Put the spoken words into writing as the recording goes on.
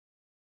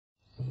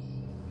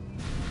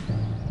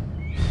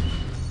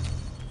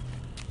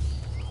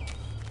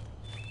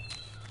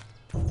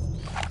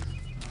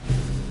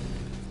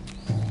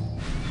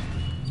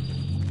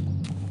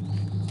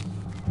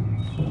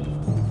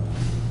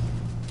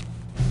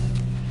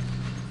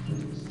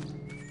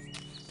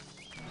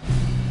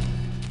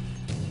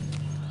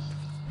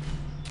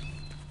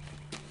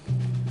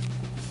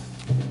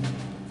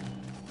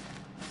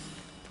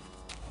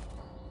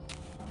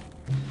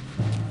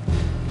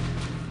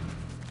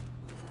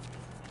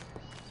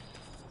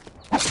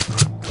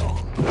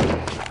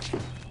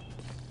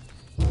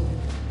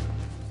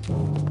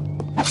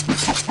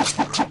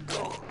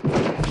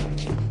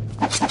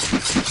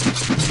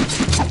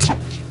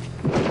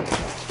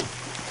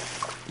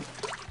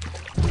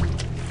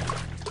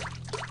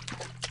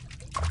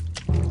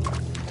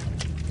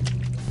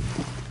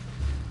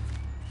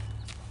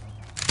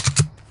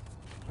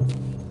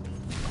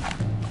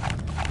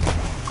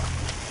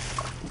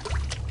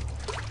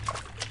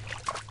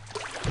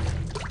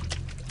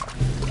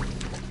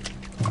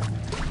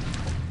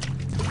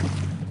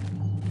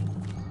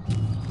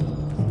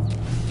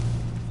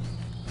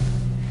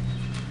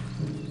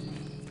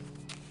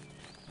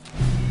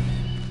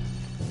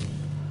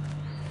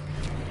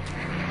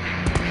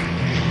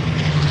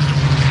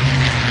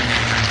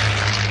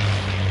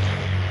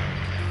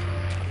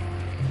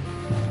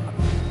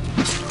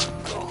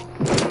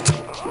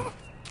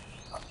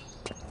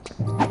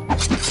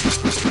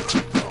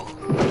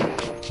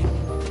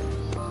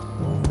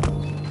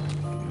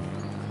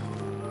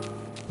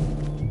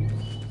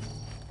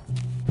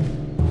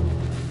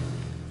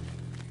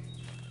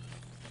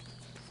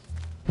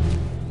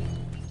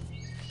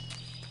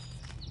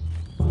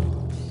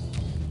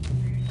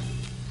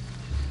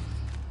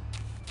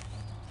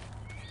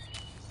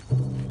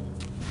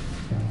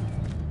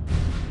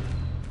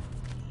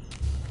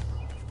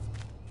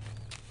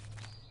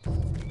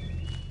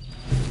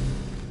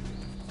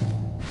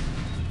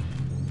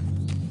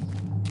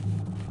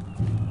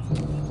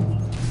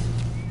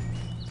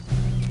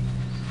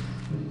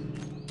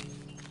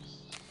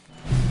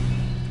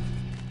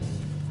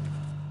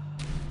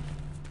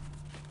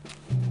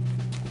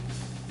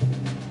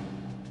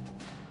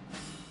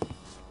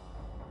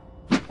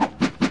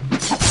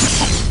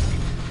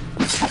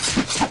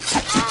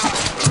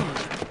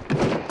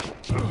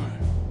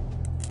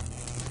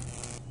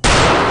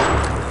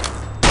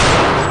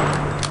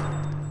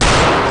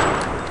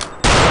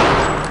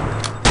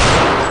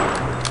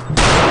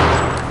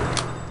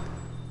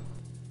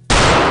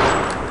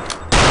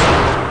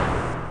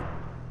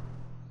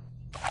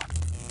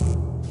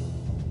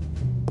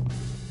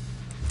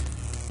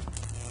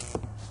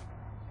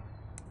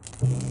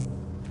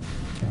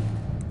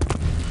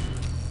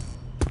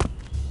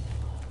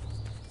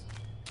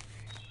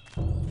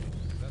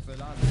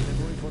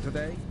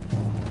Today?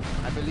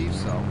 I believe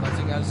so.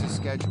 Nothing else is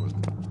scheduled.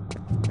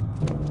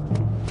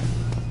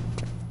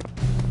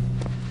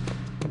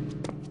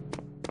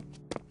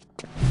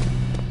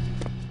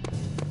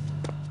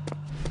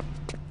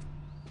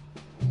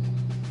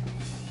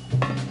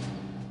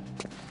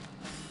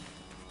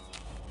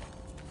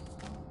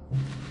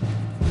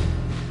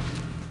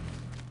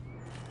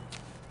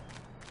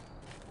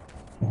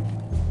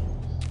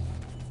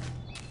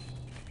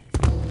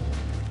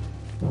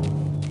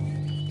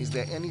 Is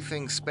there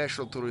anything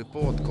special to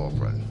report,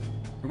 Corporal?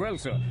 Well,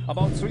 sir,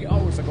 about 3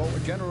 hours ago, a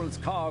general's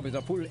car with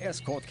a full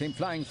escort came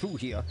flying through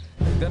here.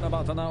 Then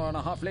about an hour and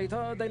a half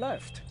later, they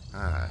left.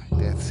 Ah,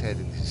 Death's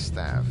headed his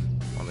staff.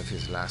 One of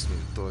his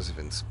last-minute tours of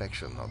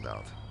inspection, no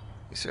doubt.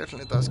 He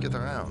certainly does get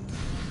around.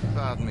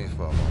 Pardon me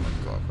for a moment,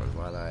 Corporal,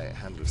 while I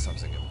handle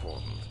something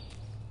important.